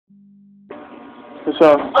What's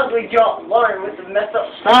up? Ugly jaw Lauren with the messed up.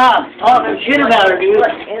 Stop talking shit about her, dude.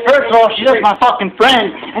 First of all, she's just my fucking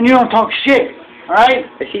friend, and you don't talk shit, alright?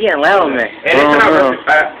 She getting loud on me. And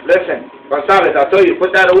listen, Gonzalez, I told you,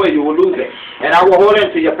 put that away, you will lose it. And I will hold it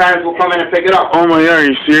until your parents will come in and pick it up. Oh my god, are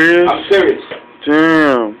you serious? I'm serious.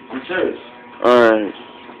 Damn. I'm serious. Alright.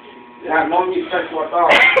 You have no respect for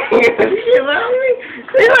authority.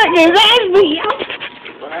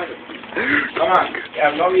 Come on. You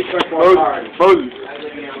have no respect for authority. Moses.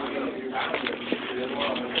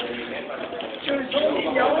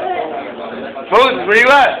 Moses, where you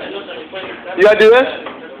at? You gotta do this?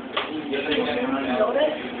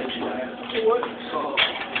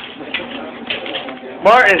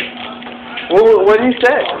 Martin, what did he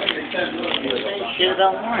say? Shit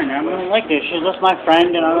about Lauren. I don't like this. She's just my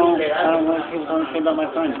friend, and I don't want people talking shit about my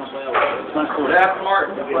friend. It's not cool. That's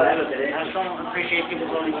Martin. I just don't appreciate people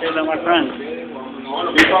talking shit about my friend.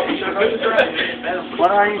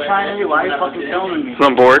 What are you trying to do? Why are you fucking filming me?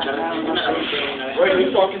 I'm bored. Wait,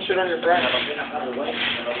 you talking shit on your friend?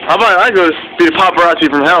 How about I go be the paparazzi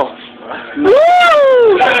from hell?